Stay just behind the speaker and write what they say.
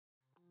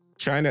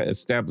China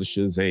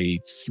establishes a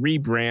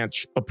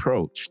three-branch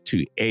approach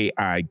to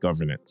AI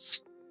governance.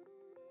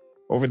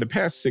 Over the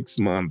past 6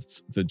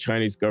 months, the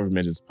Chinese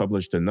government has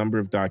published a number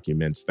of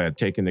documents that,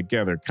 taken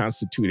together,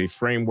 constitute a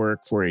framework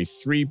for a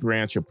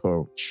three-branch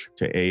approach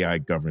to AI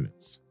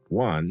governance.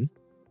 1,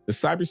 the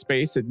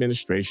Cyberspace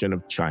Administration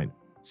of China,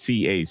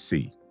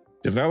 CAC,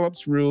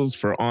 develops rules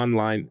for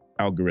online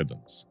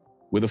algorithms.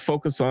 With a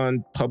focus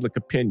on public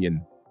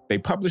opinion, they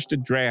published a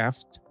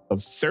draft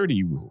of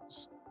 30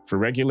 rules for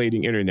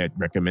regulating internet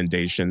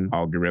recommendation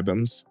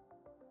algorithms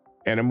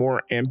and a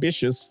more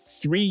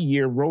ambitious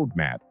 3-year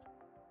roadmap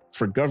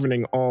for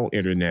governing all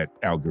internet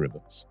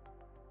algorithms.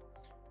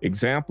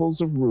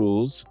 Examples of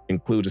rules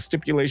include a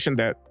stipulation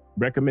that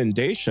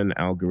recommendation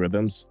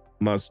algorithms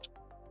must,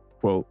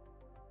 quote,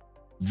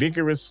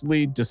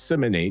 vigorously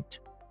disseminate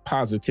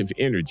positive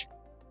energy,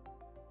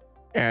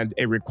 and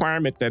a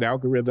requirement that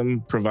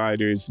algorithm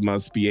providers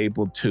must be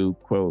able to,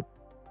 quote,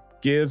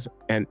 give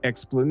an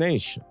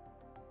explanation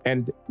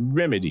and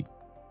remedy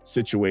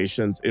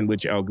situations in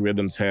which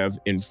algorithms have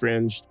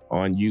infringed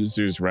on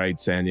users'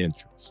 rights and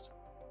interests.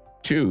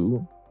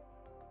 2,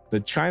 the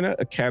China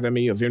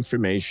Academy of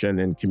Information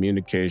and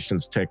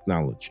Communications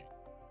Technology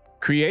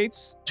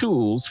creates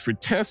tools for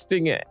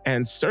testing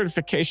and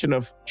certification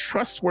of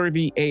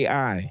trustworthy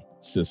AI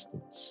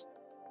systems.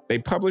 They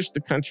published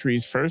the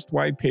country's first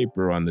white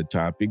paper on the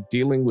topic,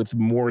 dealing with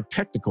more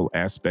technical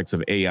aspects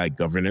of AI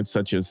governance,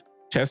 such as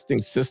testing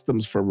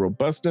systems for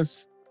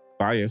robustness,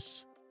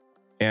 bias,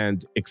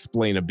 and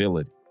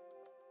explainability.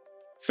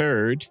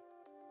 3rd,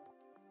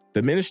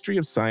 the Ministry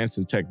of Science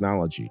and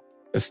Technology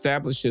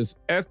establishes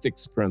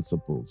ethics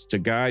principles to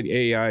guide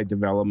AI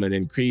development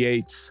and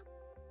creates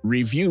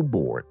review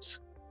boards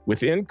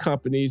within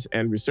companies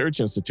and research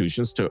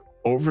institutions to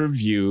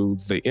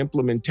overview the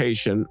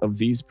implementation of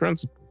these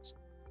principles.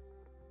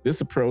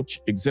 This approach,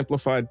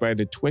 exemplified by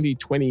the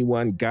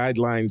 2021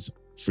 Guidelines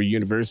for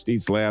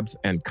Universities, Labs,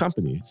 and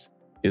Companies,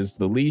 is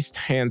the least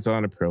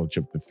hands-on approach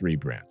of the three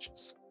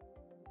branches.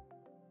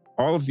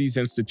 All of these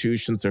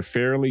institutions are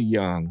fairly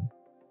young,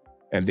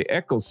 and the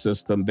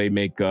ecosystem they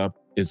make up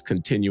is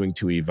continuing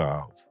to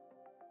evolve.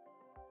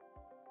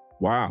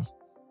 Wow.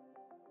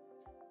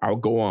 I'll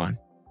go on.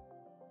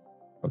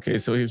 Okay,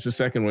 so here's the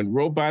second one.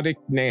 Robotic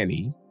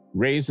Nanny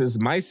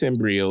raises mice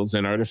embryos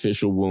in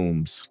artificial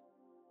wombs.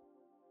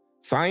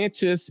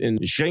 Scientists in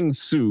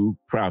Jiangsu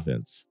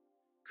province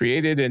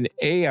created an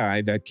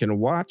AI that can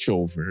watch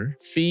over,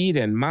 feed,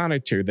 and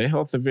monitor the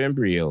health of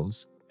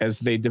embryos as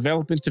they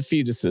develop into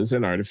fetuses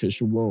in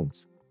artificial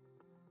wombs.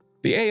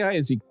 The AI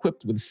is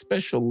equipped with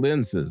special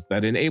lenses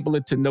that enable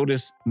it to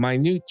notice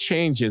minute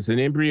changes in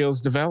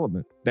embryos'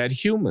 development that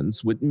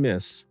humans would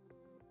miss.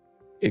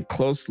 It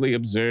closely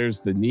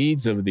observes the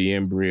needs of the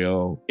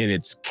embryo in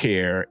its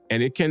care,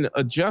 and it can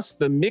adjust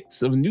the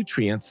mix of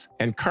nutrients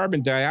and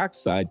carbon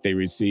dioxide they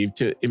receive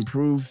to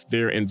improve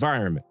their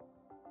environment.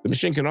 The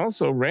machine can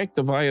also rank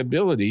the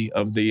viability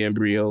of the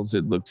embryos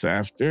it looks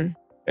after,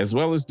 as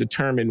well as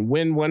determine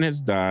when one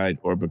has died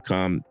or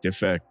become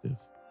defective.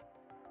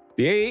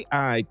 The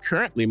AI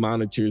currently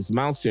monitors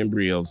mouse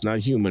embryos, not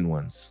human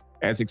ones,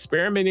 as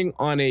experimenting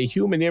on a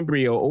human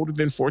embryo older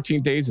than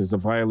 14 days is a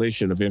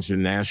violation of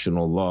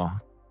international law.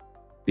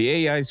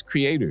 The AI's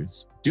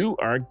creators do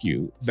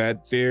argue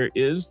that there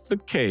is the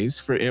case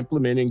for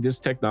implementing this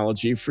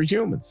technology for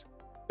humans.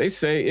 They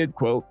say it,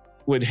 quote,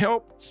 would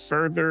help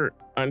further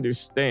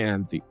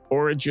understand the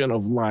origin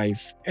of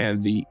life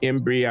and the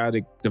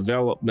embryonic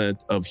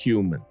development of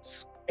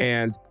humans,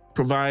 and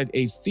provide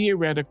a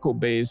theoretical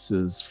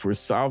basis for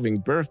solving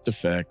birth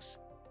defects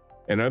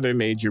and other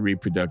major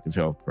reproductive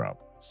health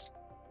problems.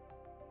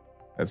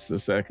 That's the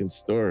second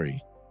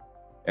story.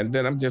 And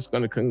then I'm just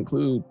going to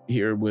conclude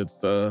here with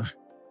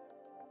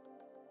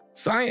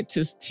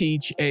scientists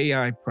teach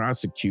AI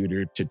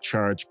prosecutor to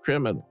charge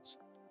criminals.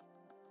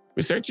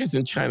 Researchers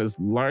in China's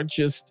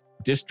largest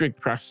district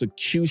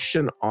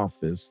prosecution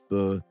office,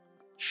 the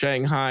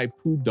Shanghai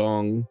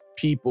Pudong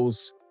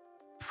People's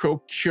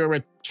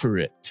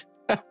Procuratorate,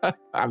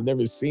 I've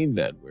never seen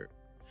that word,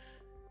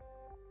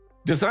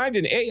 designed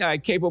an AI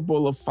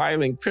capable of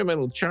filing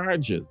criminal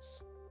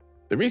charges.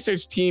 The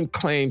research team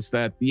claims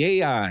that the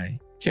AI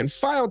can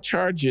file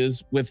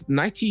charges with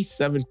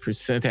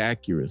 97%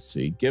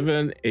 accuracy,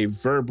 given a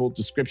verbal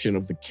description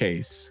of the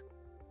case.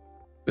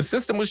 The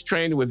system was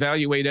trained to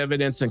evaluate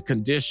evidence and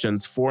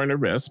conditions for an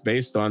arrest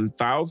based on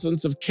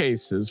thousands of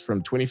cases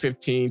from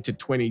 2015 to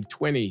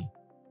 2020.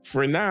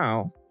 For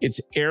now,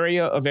 its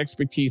area of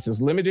expertise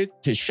is limited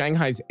to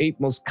Shanghai's 8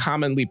 most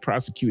commonly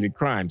prosecuted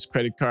crimes: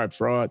 credit card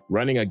fraud,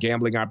 running a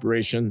gambling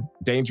operation,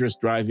 dangerous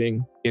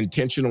driving,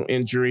 intentional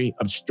injury,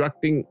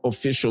 obstructing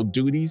official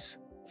duties,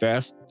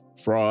 theft,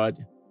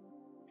 fraud,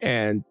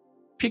 and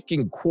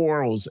picking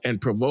quarrels and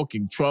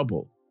provoking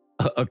trouble,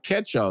 a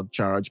catch-all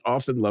charge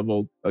often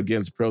leveled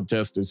against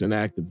protesters and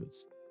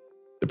activists.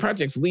 The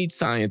project's lead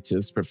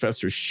scientist,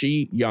 Professor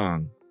Shi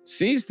Yang,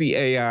 sees the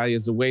AI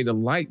as a way to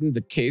lighten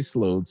the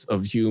caseloads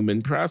of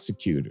human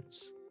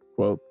prosecutors.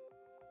 Quote,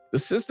 The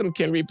system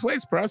can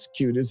replace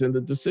prosecutors in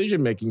the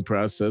decision-making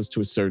process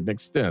to a certain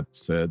extent,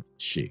 said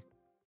she.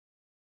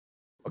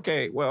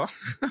 Okay, well,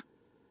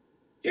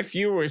 if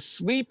you were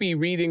sleepy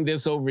reading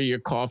this over your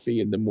coffee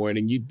in the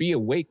morning, you'd be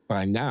awake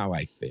by now,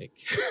 I think.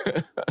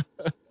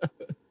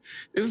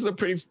 This is a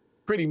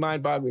pretty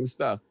mind-boggling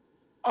stuff.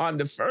 On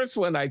the first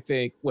one, I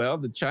think, well,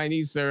 the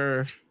Chinese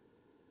are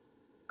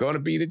going to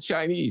be the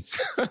Chinese.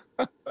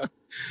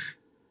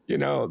 You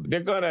know,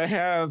 they're going to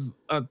have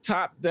a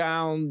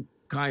top-down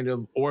kind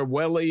of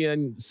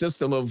Orwellian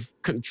system of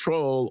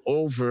control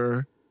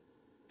over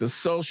the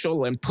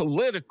social and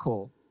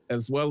political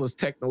as well as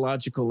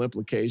technological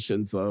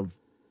implications of,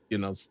 you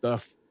know,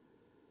 stuff.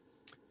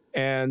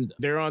 And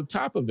they're on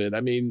top of it.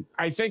 I mean,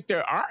 I think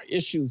there are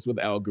issues with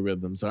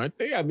algorithms, aren't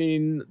they? I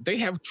mean, they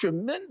have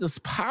tremendous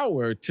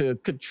power to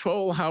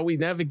control how we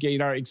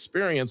navigate our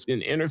experience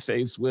in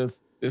interface with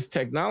this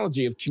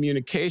technology of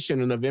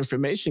communication and of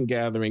information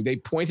gathering. They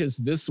point us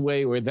this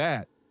way or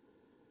that.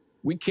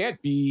 We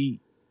can't be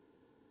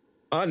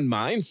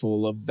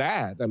unmindful of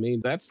that. I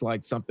mean, that's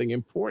like something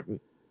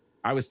important.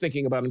 I was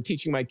thinking about, I'm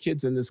teaching my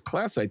kids in this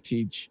class I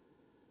teach,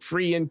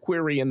 free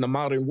inquiry in the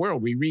modern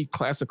world. We read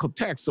classical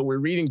texts. So we're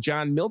reading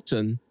John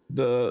Milton,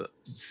 the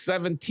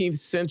 17th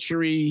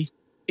century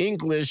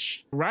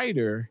English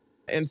writer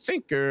and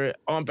thinker,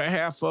 on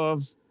behalf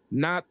of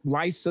not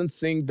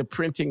licensing the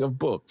printing of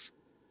books.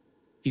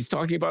 He's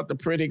talking about the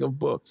printing of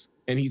books,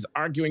 and he's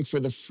arguing for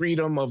the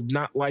freedom of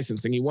not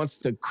licensing. He wants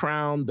to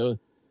crown the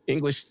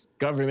English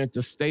government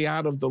to stay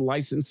out of the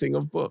licensing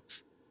of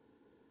books.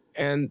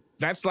 And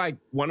that's like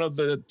one of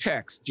the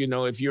texts, you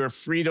know, if you're a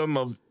freedom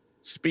of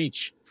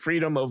speech,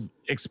 freedom of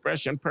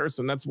expression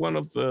person, that's one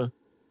of the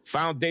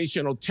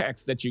foundational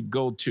texts that you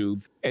go to.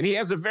 And he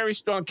has a very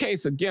strong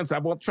case against, I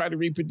won't try to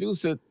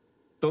reproduce it,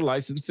 the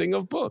licensing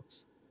of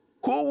books.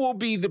 Who will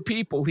be the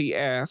people, he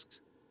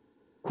asks,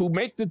 who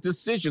make the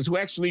decisions, who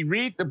actually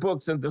read the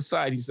books and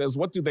decide? He says,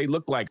 what do they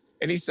look like?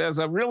 And he says,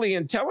 a really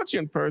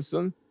intelligent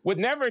person would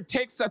never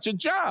take such a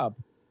job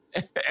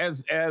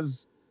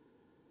as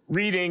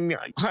reading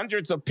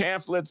hundreds of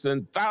pamphlets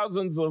and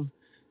thousands of,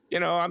 you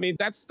know, I mean,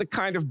 that's the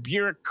kind of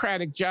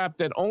bureaucratic job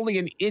that only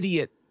an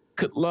idiot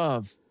could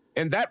love.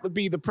 And that would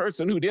be the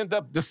person who'd end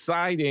up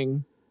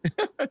deciding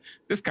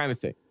this kind of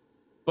thing.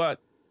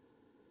 But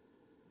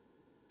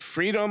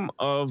freedom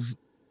of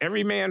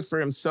every man for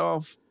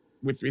himself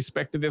with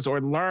respect to this, or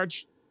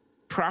large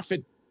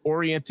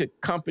profit-oriented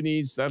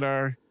companies that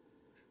are,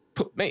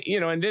 you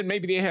know, and then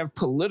maybe they have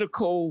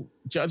political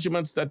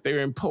judgments that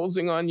they're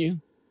imposing on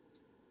you.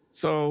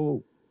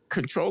 So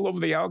control over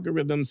the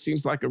algorithm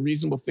seems like a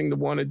reasonable thing to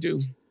want to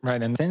do.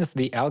 Right. And since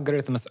the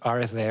algorithms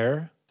are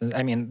there,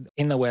 I mean,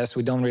 in the West,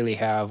 we don't really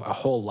have a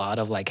whole lot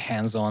of like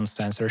hands-on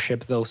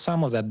censorship, though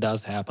some of that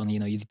does happen. You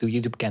know,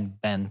 YouTube can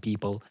ban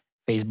people.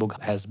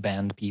 Facebook has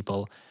banned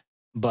people.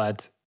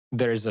 But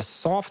there's a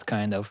soft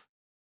kind of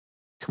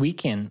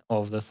tweaking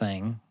of the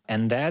thing,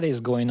 and that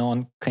is going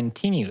on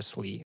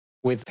continuously.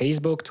 With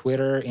Facebook,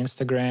 Twitter,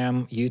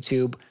 Instagram,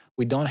 YouTube,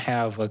 we don't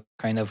have a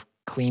kind of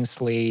clean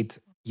slate.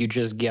 You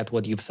just get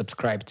what you've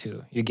subscribed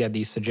to. You get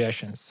these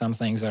suggestions. Some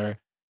things are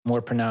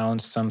more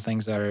pronounced, some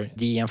things are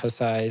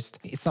de-emphasized.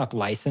 It's not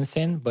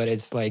licensing, but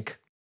it's like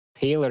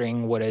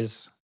tailoring what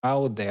is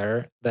out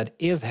there that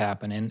is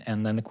happening.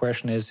 And then the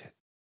question is,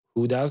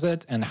 who does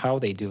it and how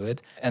they do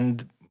it?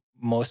 And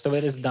most of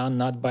it is done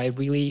not by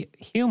really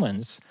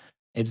humans.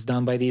 It's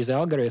done by these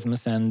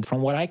algorithms. And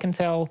from what I can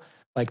tell,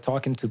 like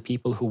talking to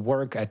people who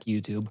work at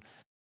YouTube,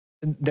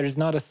 there's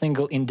not a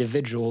single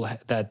individual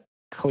that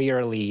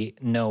clearly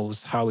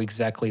knows how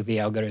exactly the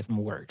algorithm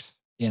works.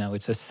 You know,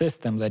 it's a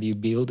system that you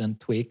build and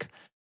tweak,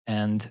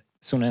 and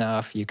soon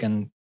enough you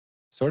can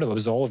sort of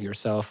absolve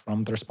yourself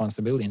from the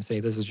responsibility and say,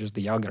 this is just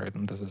the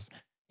algorithm. This is,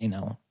 you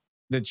know.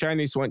 The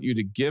Chinese want you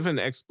to give an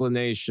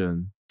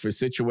explanation for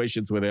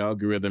situations where the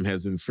algorithm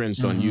has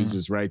infringed on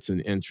users' rights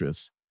and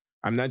interests.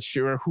 I'm not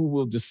sure who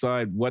will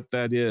decide what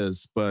that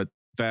is, but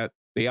that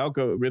the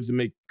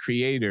algorithmic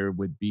creator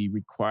would be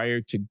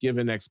required to give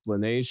an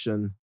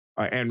explanation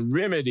and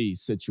remedy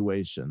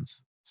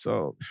situations.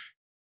 So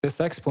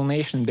this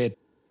explanation bit,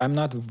 I'm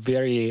not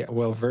very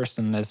well versed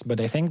in this,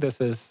 but I think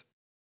this is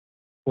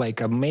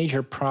like a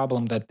major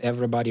problem that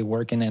everybody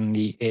working in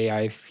the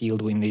AI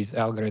field, in these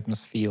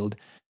algorithms field,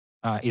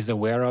 is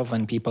aware of,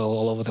 and people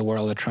all over the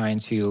world are trying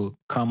to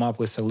come up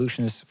with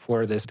solutions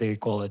for this. They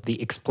call it the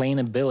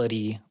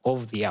explainability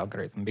of the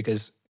algorithm,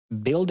 because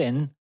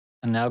building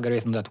an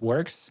algorithm that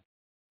works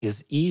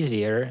is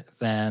easier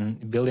than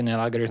building an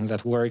algorithm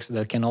that works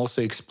that can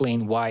also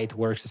explain why it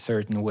works a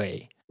certain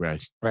way.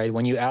 Right. Right.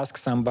 When you ask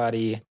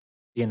somebody,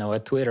 you know,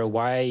 at Twitter,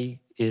 why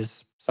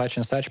is such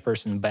and such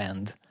person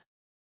banned?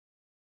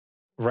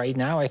 Right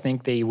now, I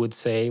think they would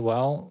say,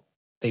 well,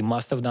 they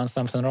must have done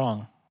something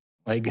wrong.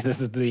 Like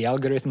the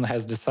algorithm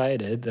has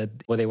decided that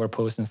what they were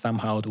posting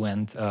somehow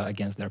went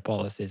against their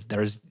policies.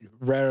 There's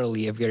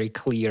rarely a very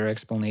clear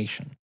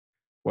explanation.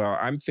 Well,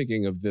 I'm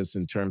thinking of this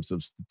in terms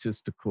of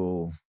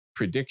statistical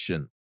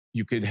prediction.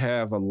 You could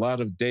have a lot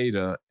of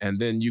data, and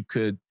then you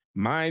could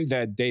mine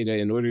that data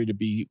in order to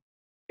be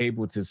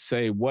able to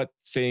say what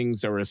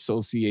things are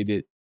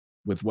associated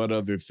with what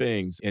other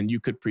things, and you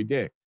could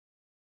predict.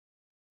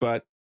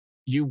 But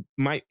you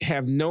might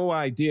have no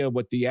idea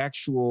what the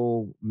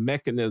actual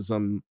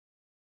mechanism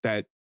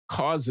that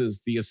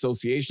causes the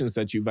associations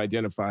that you've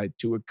identified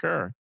to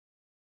occur.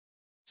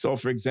 So,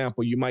 for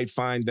example, you might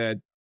find that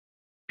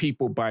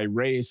people by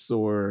race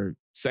or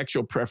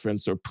sexual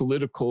preference or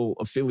political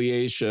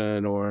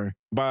affiliation or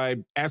by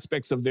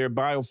aspects of their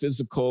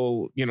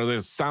biophysical,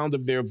 the sound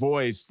of their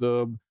voice,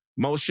 the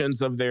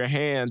motions of their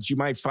hands, you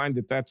might find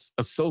that that's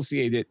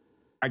associated.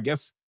 I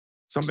guess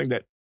something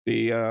that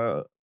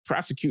the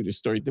prosecutor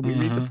story, did we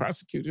read the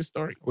prosecutor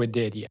story? We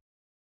did,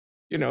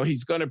 yeah.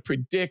 He's going to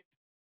predict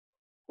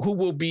who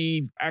will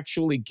be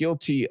actually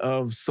guilty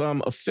of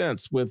some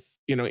offense with,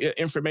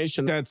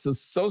 information that's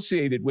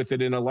associated with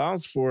it and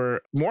allows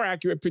for more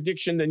accurate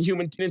prediction than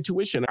human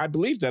intuition. I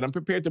believe that. I'm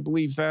prepared to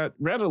believe that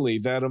readily,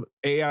 that an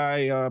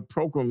AI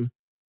program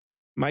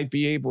might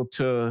be able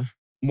to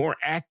more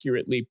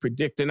accurately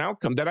predict an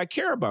outcome that I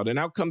care about, an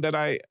outcome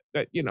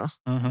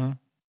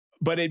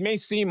but it may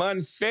seem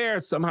unfair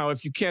somehow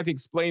if you can't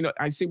explain it.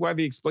 I see why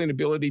the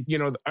explainability,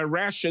 a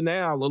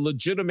rationale, a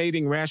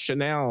legitimating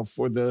rationale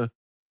for the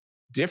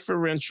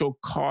differential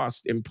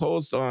cost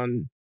imposed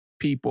on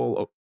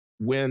people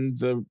when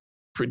the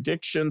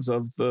predictions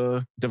of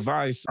the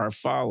device are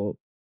followed.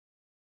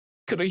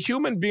 Could a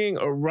human being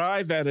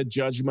arrive at a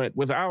judgment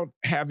without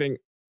having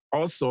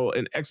also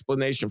an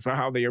explanation for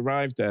how they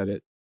arrived at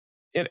it?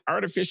 And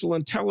artificial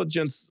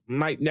intelligence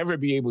might never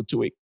be able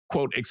to,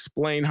 quote,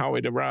 explain how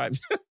it arrived.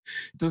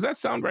 Does that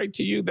sound right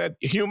to you, that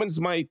humans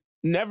might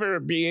never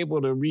be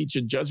able to reach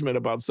a judgment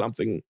about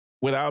something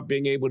without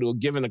being able to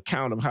give an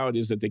account of how it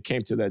is that they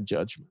came to that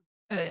judgment?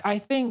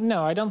 I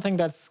don't think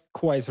that's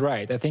quite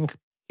right. I think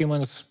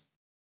humans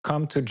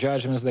come to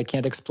judgments they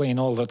can't explain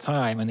all the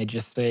time, and they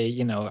just say,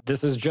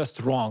 this is just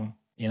wrong.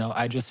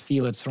 I just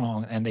feel it's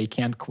wrong, and they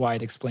can't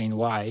quite explain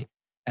why.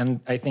 And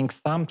I think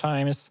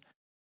sometimes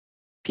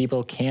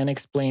people can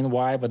explain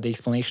why, but the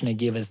explanation they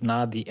give is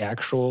not the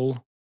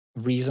actual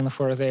reason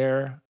for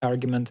their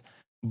argument.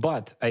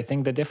 But I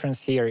think the difference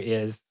here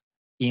is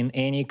in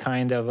any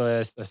kind of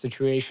a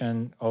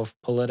situation of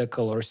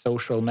political or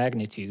social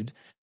magnitude,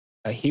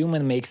 a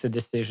human makes a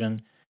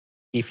decision.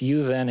 If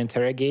you then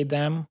interrogate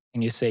them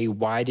and you say,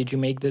 why did you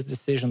make this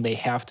decision? They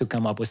have to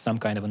come up with some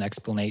kind of an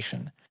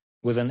explanation.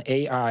 With an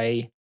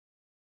AI,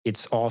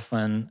 it's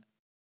often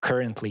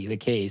currently the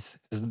case,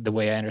 the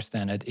way I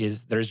understand it,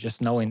 is there's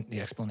just no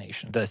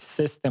explanation. The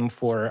system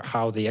for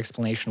how the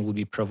explanation would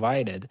be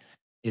provided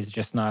is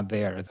just not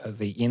there.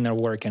 The inner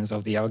workings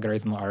of the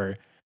algorithm are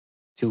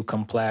too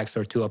complex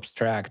or too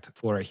abstract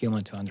for a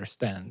human to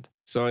understand.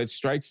 So it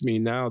strikes me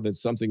now that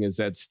something is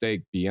at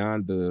stake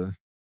beyond the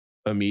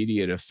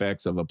immediate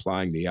effects of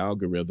applying the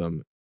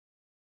algorithm.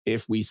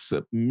 If we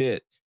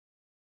submit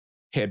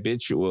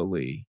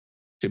habitually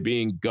to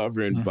being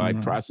governed by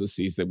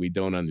processes that we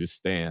don't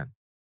understand,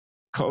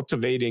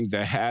 cultivating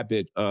the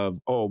habit of,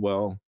 oh,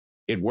 well,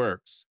 it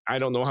works. I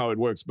don't know how it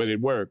works, but it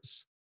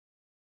works,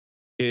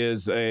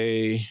 is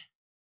a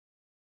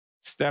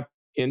step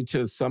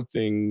into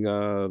something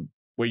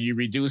where you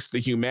reduce the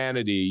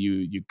humanity,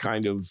 you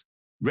kind of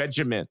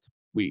regiment.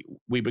 We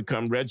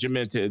become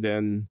regimented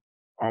and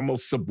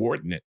almost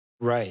subordinate.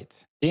 Right.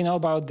 Do you know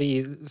about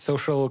the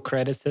social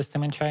credit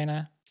system in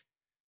China?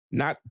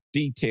 Not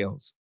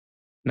details.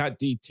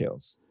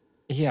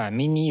 Yeah,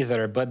 me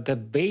neither. But the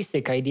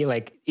basic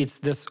idea, it's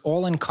this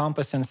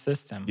all-encompassing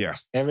system. Yeah.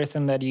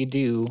 Everything that you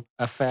do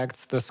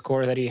affects the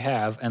score that you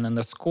have, and then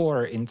the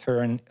score in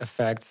turn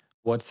affects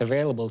what's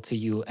available to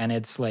you. And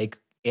it's like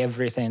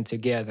everything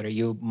together.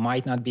 You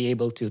might not be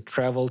able to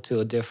travel to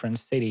a different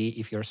city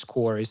if your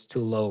score is too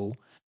low.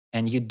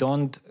 And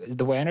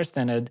the way I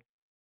understand it,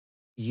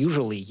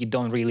 usually you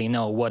don't really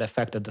know what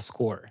affected the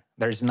score.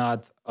 There's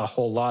not a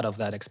whole lot of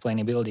that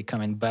explainability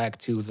coming back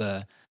to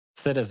the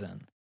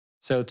citizen.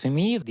 So to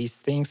me, these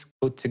things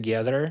put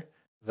together,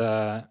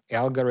 the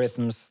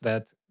algorithms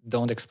that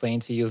don't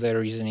explain to you their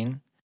reasoning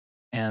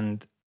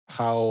and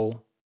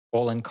how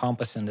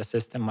all-encompassing the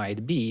system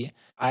might be,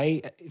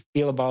 I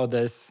feel about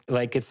this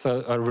like it's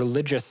a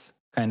religious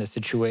kind of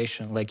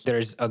situation. Like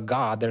there's a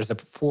God, there's a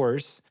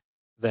force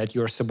that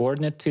you're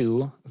subordinate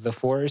to. The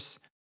force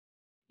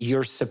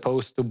you're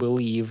supposed to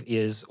believe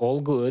is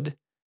all good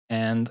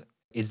and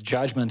its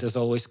judgment is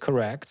always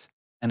correct,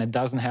 and it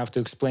doesn't have to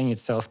explain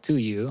itself to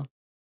you,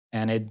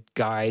 and it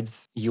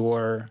guides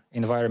your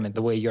environment,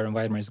 the way your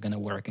environment is going to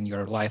work and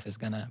your life is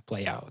going to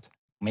play out.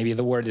 Maybe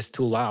the word is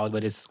too loud,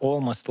 but it's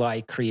almost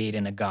like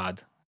creating a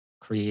god,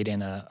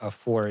 creating a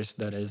force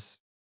that is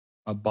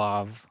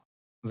above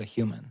the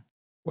human.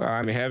 Well,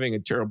 I'm having a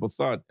terrible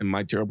thought, and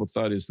my terrible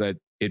thought is that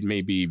it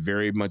may be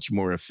very much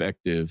more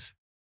effective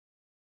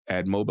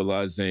at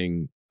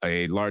mobilizing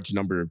a large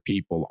number of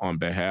people on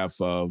behalf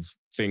of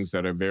things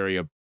that are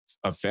very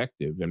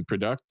effective and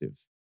productive.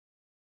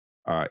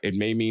 It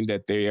may mean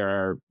that they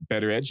are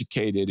better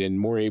educated and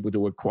more able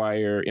to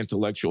acquire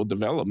intellectual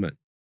development.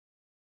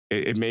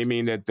 It may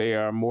mean that they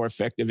are more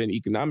effective in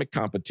economic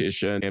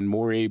competition and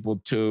more able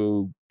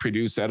to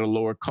produce at a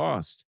lower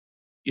cost.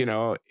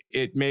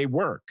 It may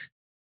work.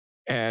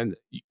 And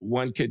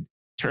one could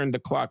turn the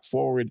clock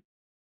forward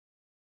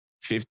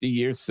 50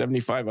 years,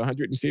 75,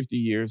 150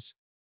 years,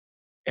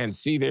 and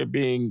see there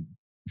being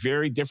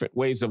very different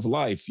ways of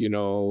life,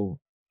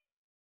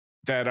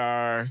 that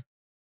are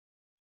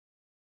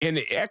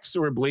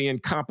inexorably in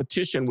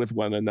competition with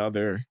one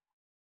another,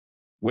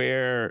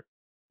 where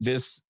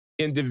this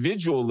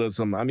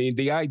individualism,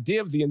 the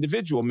idea of the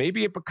individual,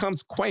 maybe it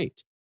becomes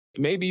quaint.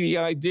 Maybe the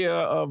idea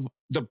of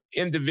the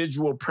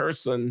individual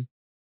person,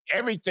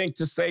 everything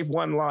to save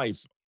one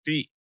life,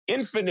 the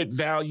infinite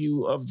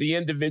value of the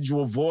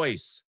individual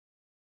voice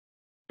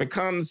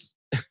becomes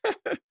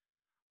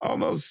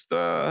almost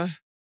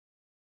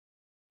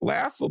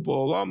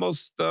laughable,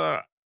 almost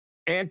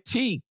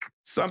antique,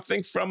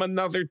 something from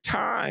another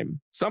time,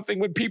 something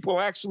when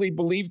people actually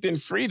believed in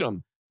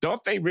freedom.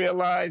 Don't they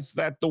realize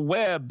that the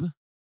web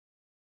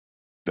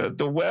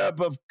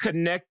of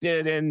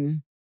connected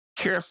and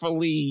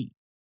carefully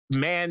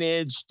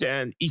managed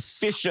and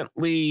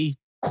efficiently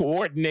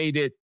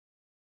coordinated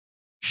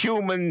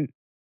human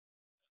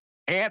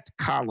ant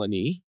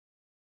colony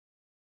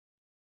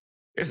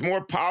is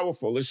more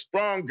powerful, is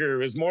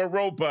stronger, is more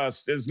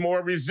robust, is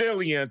more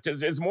resilient,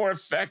 is more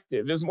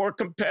effective, is more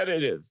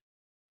competitive,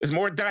 is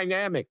more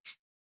dynamic?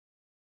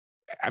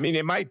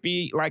 It might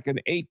be like an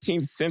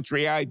 18th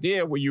century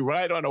idea where you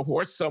ride on a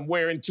horse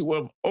somewhere into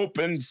an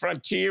open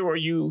frontier, or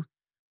you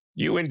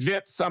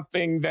invent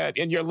something that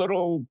in your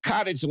little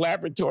cottage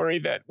laboratory,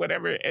 that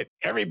whatever,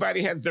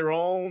 everybody has their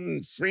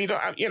own freedom.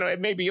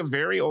 It may be a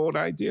very old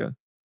idea.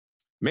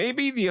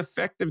 Maybe the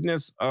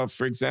effectiveness of,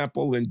 for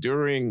example,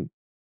 enduring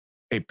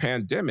a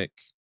pandemic,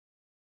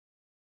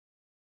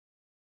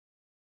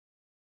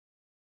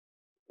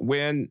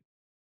 when,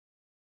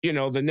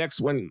 the next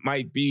one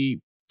might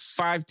be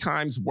 5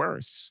 times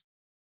worse.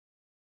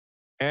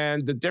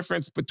 And the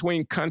difference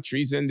between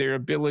countries and their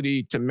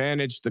ability to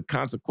manage the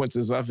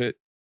consequences of it,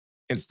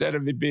 instead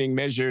of it being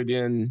measured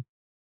in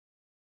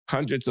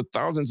hundreds of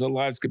thousands of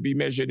lives, could be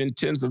measured in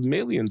tens of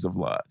millions of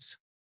lives.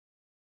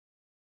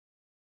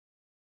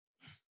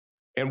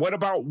 And what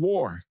about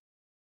war?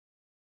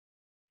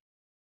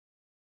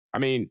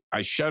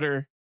 I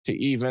shudder to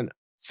even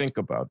think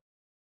about it.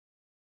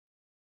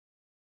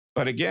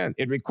 But again,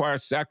 it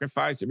requires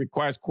sacrifice, it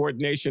requires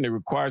coordination, it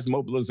requires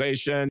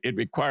mobilization, it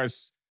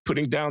requires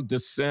putting down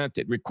dissent,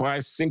 it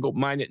requires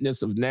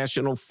single-mindedness of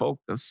national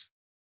focus.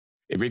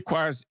 It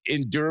requires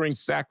enduring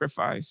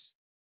sacrifice,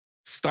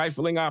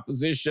 stifling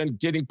opposition,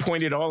 getting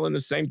pointed all in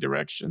the same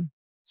direction.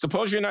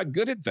 Suppose you're not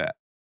good at that.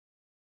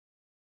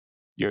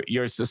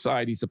 Your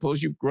society,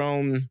 suppose you've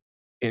grown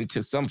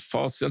into some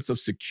false sense of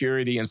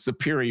security and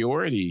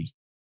superiority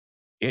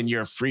in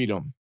your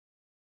freedom,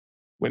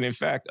 when in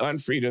fact,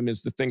 unfreedom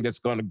is the thing that's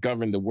going to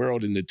govern the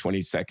world in the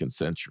 22nd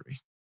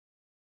century.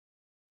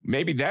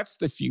 Maybe that's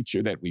the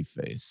future that we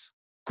face.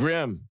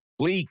 Grim,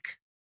 bleak,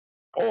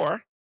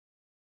 or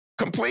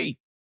complete.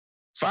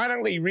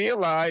 Finally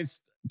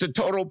realize the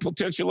total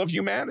potential of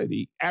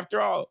humanity.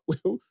 After all,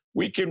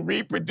 we can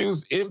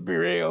reproduce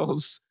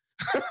embryos.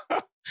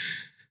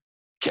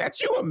 Can't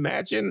you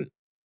imagine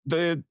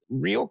the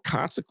real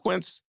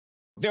consequence?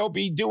 They'll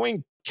be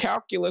doing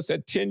calculus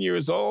at 10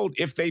 years old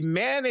if they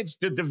manage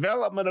the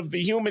development of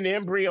the human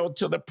embryo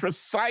to the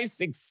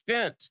precise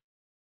extent.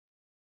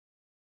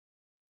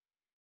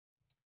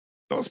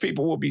 Those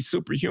people will be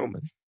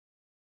superhuman.